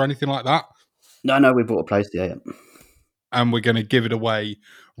to us or anything like that. No, we bought a place, yeah. And we're going to give it away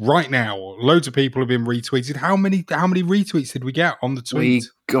right now. Loads of people have been retweeted. How many retweets did we get on the tweet?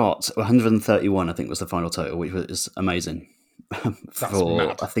 We got 131, I think was the final total, which was amazing. That's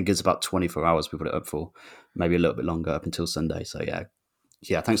mad. I think it's about 24 hours we put it up for, maybe a little bit longer, up until Sunday. So yeah,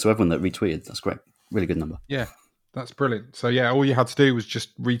 thanks to everyone that retweeted. That's great. Really good number. Yeah. That's brilliant. So yeah, all you had to do was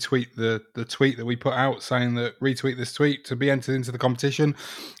just retweet the tweet that we put out saying that retweet this tweet to be entered into the competition.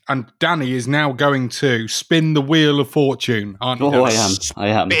 And Danny is now going to spin the wheel of fortune, aren't you? Oh, I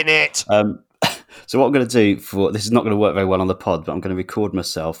am. Spin it. So what I'm going to do this is not going to work very well on the pod, but I'm going to record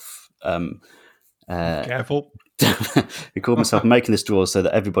myself. Careful. Record myself making this draw so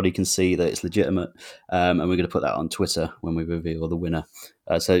that everybody can see that it's legitimate. And we're going to put that on Twitter when we reveal the winner.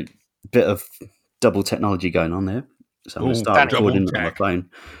 So a bit of double technology going on there. So I'm going to start recording on my phone.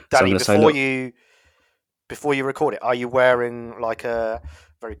 Danny, so before you record it, are you wearing like a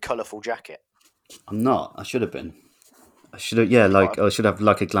very colourful jacket? I'm not. I should have been. I should have, I should have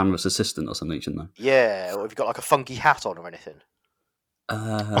like a glamorous assistant or something, shouldn't I? Yeah, or have you got like a funky hat on or anything?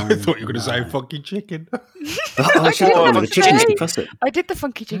 I thought you were going to say funky chicken. I should have gone with the chicken to press it. I did the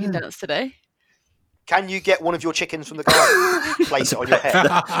funky chicken dance today. Can you get one of your chickens from the garden, place it on your head?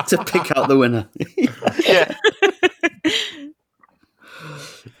 To pick out the winner. Yeah.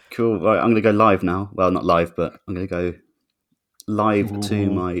 Cool. Right, I'm going to go live now. Well, not live, but I'm going to go live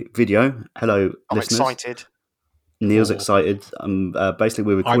to my video. Hello, I'm listeners. excited. Neil's excited. Basically,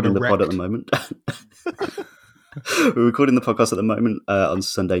 we're recording the pod at the moment. We're recording the podcast at the moment on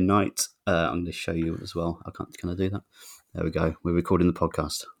Sunday night. I'm going to show you as well. Can I do that? There we go. We're recording the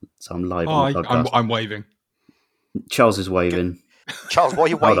podcast. So I'm live on the podcast. I'm waving. Charles is waving. Charles, why are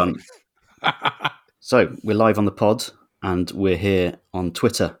you waving? Hold on. So we're live on the pod and we're here on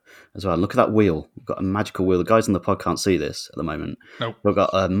Twitter as well. Look at that wheel. We've got a magical wheel. The guys on the pod can't see this at the moment. Nope. We've got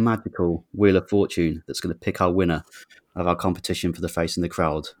a magical wheel of fortune that's going to pick our winner of our competition for the face in the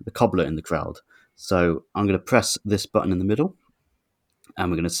crowd, the Cobbler in the Crowd. So I'm going to press this button in the middle and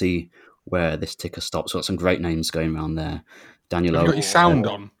we're going to see where this ticker stops. We've got some great names going around there. Daniel, Have you got your sound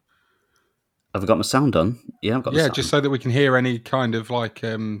on? Have I got my sound on? Yeah, I've got. Yeah, the sound. just so that we can hear any kind of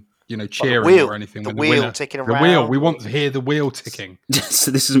cheering wheel, or anything. the when wheel winner, ticking the around. wheel. We want to hear the wheel ticking.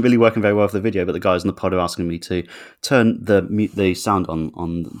 So this isn't really working very well for the video, but the guys on the pod are asking me to turn the sound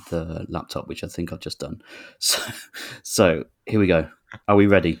on the laptop, which I think I've just done. So here we go. Are we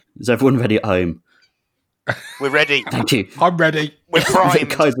ready? Is everyone ready at home? We're ready. Thank you. I'm ready. We're primed.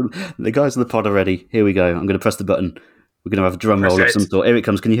 the guys on the pod are ready. Here we go. I'm going to press the button. We're going to have a drum roll of some sort. Here it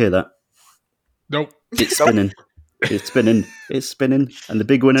comes. Can you hear that? Nope. It's spinning. It's spinning. It's spinning. And the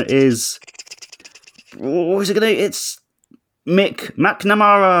big winner is... What is it going to... It's Mick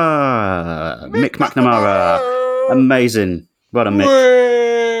McNamara. Mick McNamara. Amazing. Well done, Mick.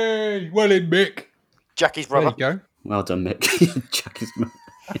 Way! Well in, Mick. Jackie's brother. There you go. Well done, Mick. Jackie's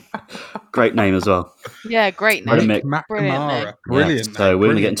great name as well. Yeah, great name. Well done, Mick. McNamara. Brilliant. Yeah, so we're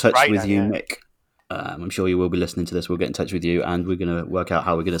going to get in touch Great with you, name, yeah. Mick. I'm sure you will be listening to this. We'll get in touch with you, and we're going to work out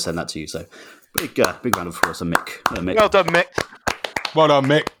how we're going to send that to you. So, big round of applause for Mick. Well done, Mick. Well done,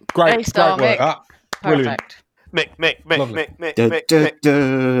 Mick. Great A-star, work. Mick. That. Brilliant. Perfect.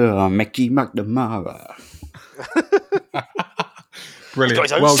 Mickey McNamara. Brilliant. He's got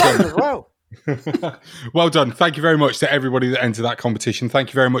his own Well song done. as well. Well done. Thank you very much to everybody that entered that competition. Thank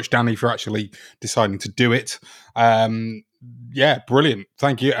you very much, Danny, for actually deciding to do it. Yeah, brilliant.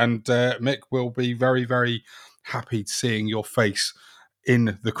 Thank you. And Mick will be very, very happy seeing your face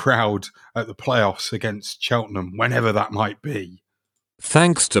in the crowd at the playoffs against Cheltenham, whenever that might be.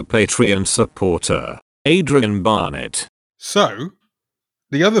 Thanks to Patreon supporter Adrian Barnett. So,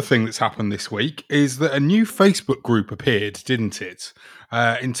 the other thing that's happened this week is that a new Facebook group appeared, didn't it?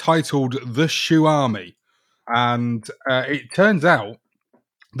 Entitled The Shoe Army. And it turns out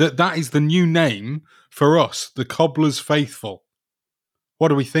that is the new name for us, the Cobblers Faithful. What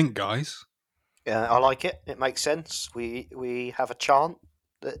do we think, guys? Yeah, I like it. It makes sense. We have a chant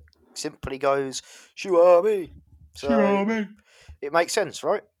that simply goes, Shoe Army. So Shoe Army. It makes sense,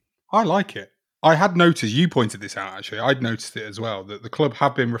 right? I like it. I had noticed, you pointed this out actually, I'd noticed it as well, that the club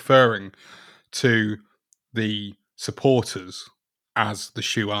have been referring to the supporters as the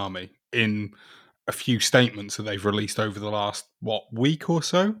Shoe Army in a few statements that they've released over the last, week or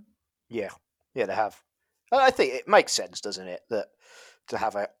so? Yeah, they have. I think it makes sense, doesn't it, that to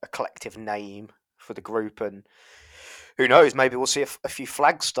have a collective name for the group, and who knows, maybe we'll see a few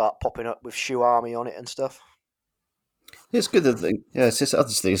flags start popping up with Shoe Army on it and stuff. It's good that I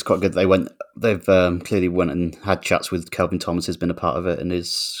just think it's quite good. They've clearly went and had chats with Kelvin Thomas, who's been a part of it, and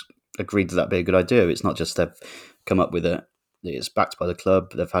has agreed that that'd be a good idea. It's not just they've come up with it; it's backed by the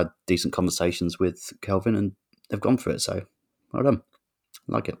club. They've had decent conversations with Kelvin, and they've gone for it. So, well done.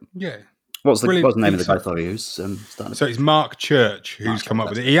 I like it. Yeah. What's the name of the guy? Sorry, who's starting? So it's Mark Church who's come up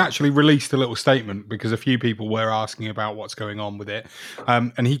with it. He actually released a little statement because a few people were asking about what's going on with it.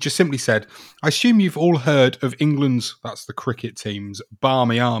 And he just simply said, I assume you've all heard of England's, that's the cricket team's,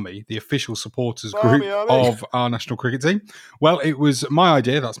 Barmy Army, the official supporters group of our national cricket team. Well, it was my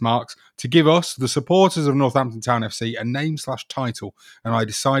idea, that's Mark's, to give us, the supporters of Northampton Town FC, a name/title. And I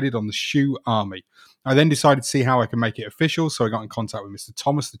decided on the Shoe Army. I then decided to see how I can make it official, so I got in contact with Mr.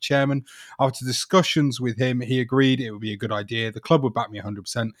 Thomas, the chairman. After discussions with him, he agreed it would be a good idea, the club would back me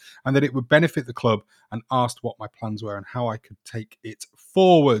 100%, and that it would benefit the club, and asked what my plans were and how I could take it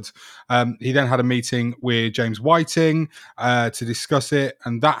forward. He then had a meeting with James Whiting to discuss it,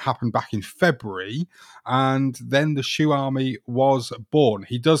 and that happened back in February, and then the Shoe Army was born.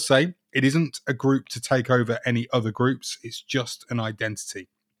 He does say it isn't a group to take over any other groups, it's just an identity.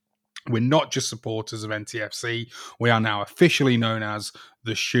 We're not just supporters of NTFC. We are now officially known as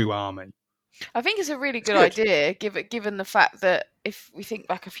the Shoe Army. I think it's a really good idea, given the fact that if we think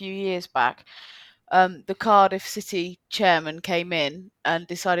back a few years back, the Cardiff City chairman came in and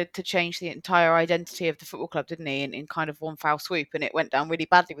decided to change the entire identity of the football club, didn't he, in kind of one foul swoop, and it went down really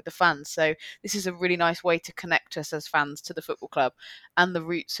badly with the fans. So this is a really nice way to connect us as fans to the football club and the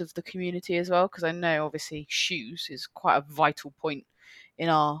roots of the community as well, because I know obviously shoes is quite a vital point in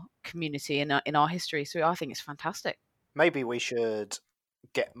our community, in our history. So I think it's fantastic. Maybe we should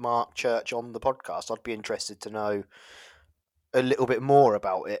get Mark Church on the podcast. I'd be interested to know a little bit more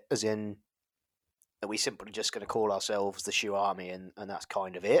about it, as in, are we simply just going to call ourselves the Shoe Army and that's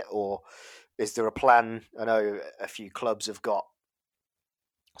kind of it? Or is there a plan? I know a few clubs have got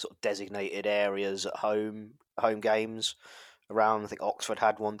sort of designated areas at home games around. I think Oxford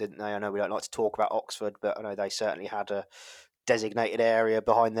had one, didn't they? I know we don't like to talk about Oxford, but I know they certainly had a designated area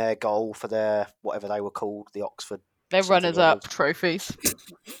behind their goal for their, whatever they were called, the Oxford They're runners-up trophies.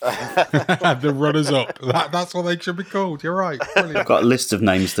 The runners-up. That's what they should be called. You're right. Brilliant. I've got a list of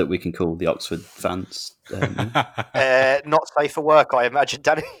names that we can call the Oxford fans. Not safe for work, I imagine,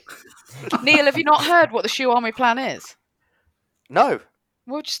 Danny. Neil, have you not heard what the Shoe Army plan is? No.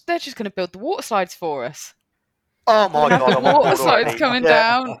 Well, they're just going to build the water slides for us. Oh my God! The water slides coming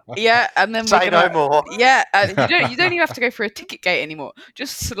down. Yeah, and then say no more. Yeah, you don't even have to go through a ticket gate anymore.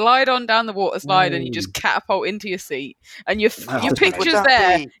 Just slide on down the water slide, and you just catapult into your seat. And your picture's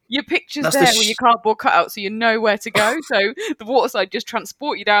there. Your picture's there with your cardboard cutout, so you know where to go. So the water slide just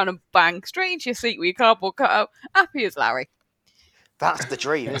transport you down and bang straight into your seat with your cardboard cutout. Happy as Larry. That's the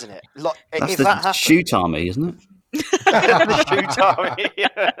dream, isn't it? That's the shoot army, isn't it? The shoot army.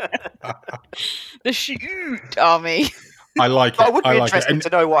 The shoot army. I like it. But it would be interesting to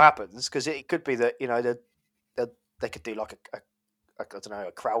know what happens, because it could be that they could do like a I don't know,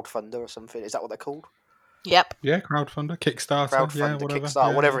 a crowdfunder or something. Is that what they're called? Yep. Yeah, crowdfunder,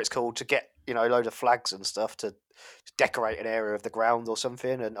 Kickstarter, whatever it's called, to get a load of flags and stuff to decorate an area of the ground or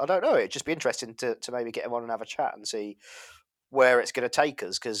something. And I don't know, it'd just be interesting to maybe get them on and have a chat and see where it's going to take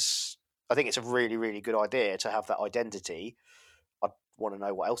us, because I think it's a really, really good idea to have that identity. I want to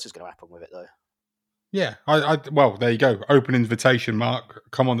know what else is going to happen with it, though. Yeah, well, there you go. Open invitation, Mark.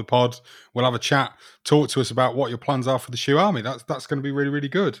 Come on the pod. We'll have a chat. Talk to us about what your plans are for the Shoe Army. That's going to be really, really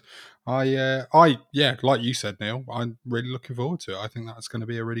good. Yeah, like you said, Neil, I'm really looking forward to it. I think that's going to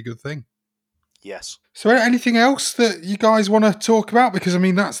be a really good thing. Yes. So, anything else that you guys want to talk about? Because I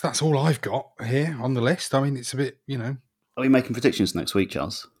mean, that's all I've got here on the list. I mean, it's a bit, Are we making predictions next week,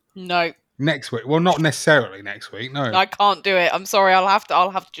 Charles? No. Next week? Well, not necessarily next week. No, I can't do it. I'm sorry. I'll have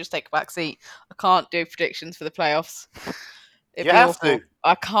to just take a back seat. I can't do predictions for the playoffs. You have to.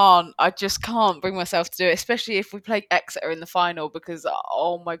 I can't. I just can't bring myself to do it, especially if we play Exeter in the final. Because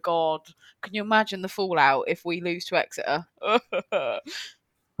oh my God, can you imagine the fallout if we lose to Exeter?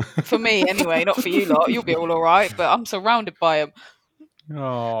 For me, anyway, not for you lot. You'll be all right, but I'm surrounded by them.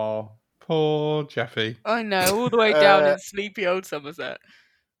 Oh, poor Jeffy. I know, all the way down in sleepy old Somerset.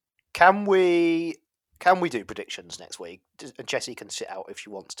 Can we do predictions next week? And Jessie can sit out if she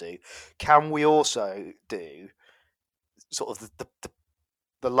wants to. Can we also do sort of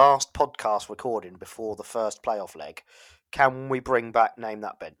the last podcast recording before the first playoff leg? Can we bring back Name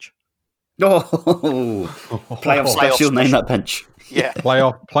That Bench? Oh, playoff special, Name That Bench. Yeah.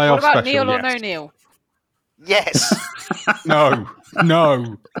 Playoff What about special, Neil or yes. no Neil? Yes.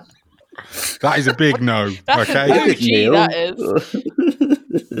 No. That is a big no. That's okay. an OG, Neil. that is.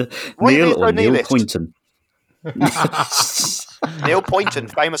 Neil or Neil Poynton? Neil Poynton,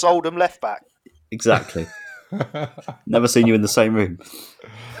 famous Oldham left back. Exactly. Never seen you in the same room.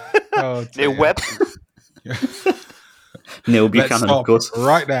 Oh, Neil Webb. Neil Let's Buchanan, stop of course.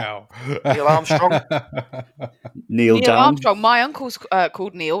 right now. Neil Armstrong. Neil Down. Armstrong. My uncle's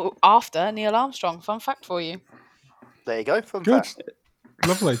called Neil after Neil Armstrong. Fun fact for you. There you go. Fun Good. fact.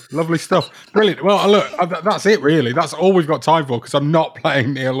 Lovely stuff. Brilliant. Well, look, that's it really. That's all we've got time for, because I'm not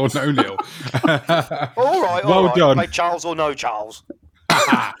playing Neil or no Neil. All right. Well done. Play Charles or no Charles.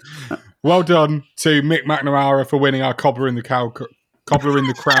 Well done to Mick McNamara for winning our Cobbler in the Crowd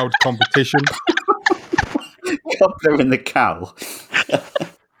competition. Cobbler in the Cow.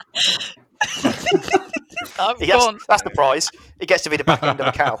 That's the prize. He gets to be the back end of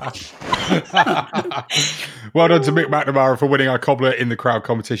a cow. Well done to Mick McNamara for winning our Cobbler in the Crowd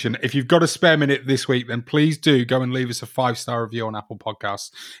competition. If you've got a spare minute this week, then please do go and leave us a 5-star review on Apple Podcasts.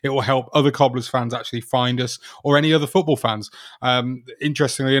 It will help other Cobblers fans actually find us, or any other football fans.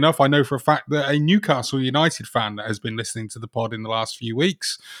 Interestingly enough, I know for a fact that a Newcastle United fan has been listening to the pod in the last few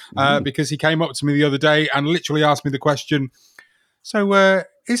weeks, because he came up to me the other day and literally asked me the question, so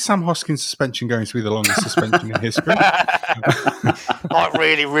is Sam Hoskins' suspension going to be the longest suspension in history? I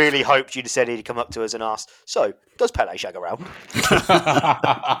really, really hoped you'd said he'd come up to us and ask, so, does Pele shag around?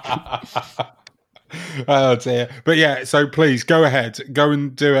 Oh dear. But yeah, so please go ahead, go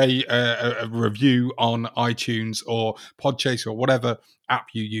and do a review on iTunes or Podchaser or whatever app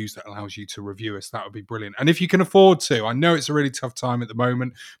you use that allows you to review us. That would be brilliant. And if you can afford to, I know it's a really tough time at the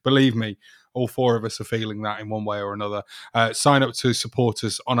moment, believe me, all 4 of us are feeling that in one way or another. Sign up to support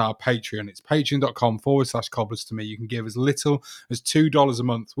us on our Patreon. It's patreon.com/cobblers to me. You can give as little as $2 a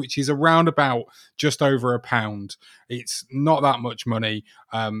month, which is around about just over £1. It's not that much money,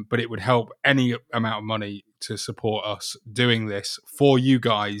 but it would help any amount of money to support us doing this for you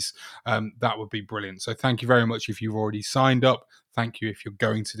guys. That would be brilliant. So thank you very much if you've already signed up. Thank you if you're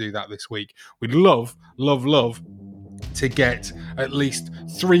going to do that this week. We'd love to get at least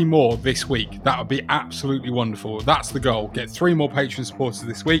 3 more this week. That would be absolutely wonderful. That's the goal. Get 3 more Patreon supporters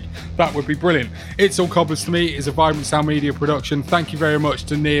this week. That would be brilliant. It's All Cobblers to Me is a Vibrant Sound Media production. Thank you very much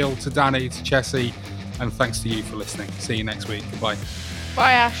to Neil, to Danny, to Chessie, and thanks to you for listening. See you next week. Goodbye.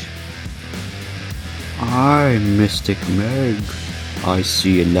 Bye, Ash. I'm Mystic Meg. I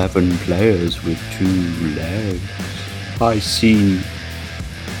see 11 players with 2 legs. I see a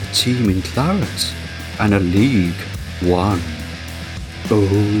team in claret and a league 1.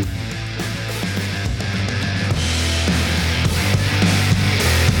 Oh.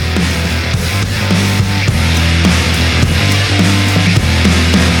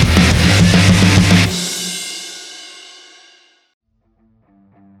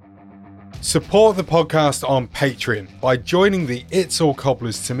 Support the podcast on Patreon by joining the It's All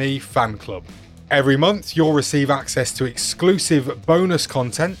Cobblers to Me fan club. Every month you'll receive access to exclusive bonus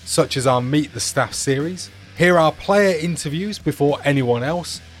content such as our Meet the Staff series, hear our player interviews before anyone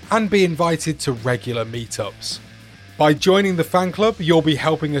else, and be invited to regular meetups. By joining the fan club, you'll be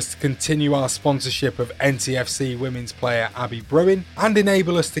helping us to continue our sponsorship of NTFC women's player Abby Bruin and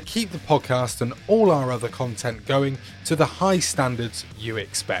enable us to keep the podcast and all our other content going to the high standards you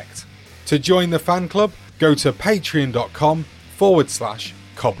expect. To join the fan club, go to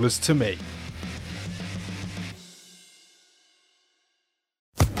patreon.com/cobblers to me.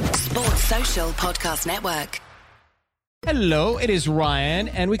 Sports Social Podcast Network. Hello, it is Ryan,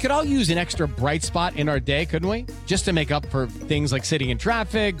 and we could all use an extra bright spot in our day, couldn't we? Just to make up for things like sitting in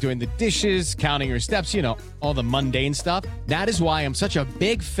traffic, doing the dishes, counting your steps, all the mundane stuff. That is why I'm such a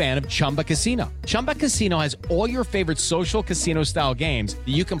big fan of Chumba Casino. Chumba Casino has all your favorite social casino-style games that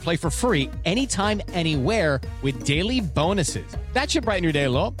you can play for free anytime, anywhere with daily bonuses. That should brighten your day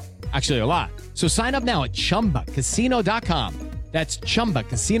a little. Actually, a lot. So sign up now at ChumbaCasino.com. That's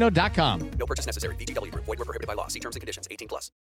ChumbaCasino.com. No purchase necessary. VGW Group. Void where prohibited by law. See terms and conditions. 18+.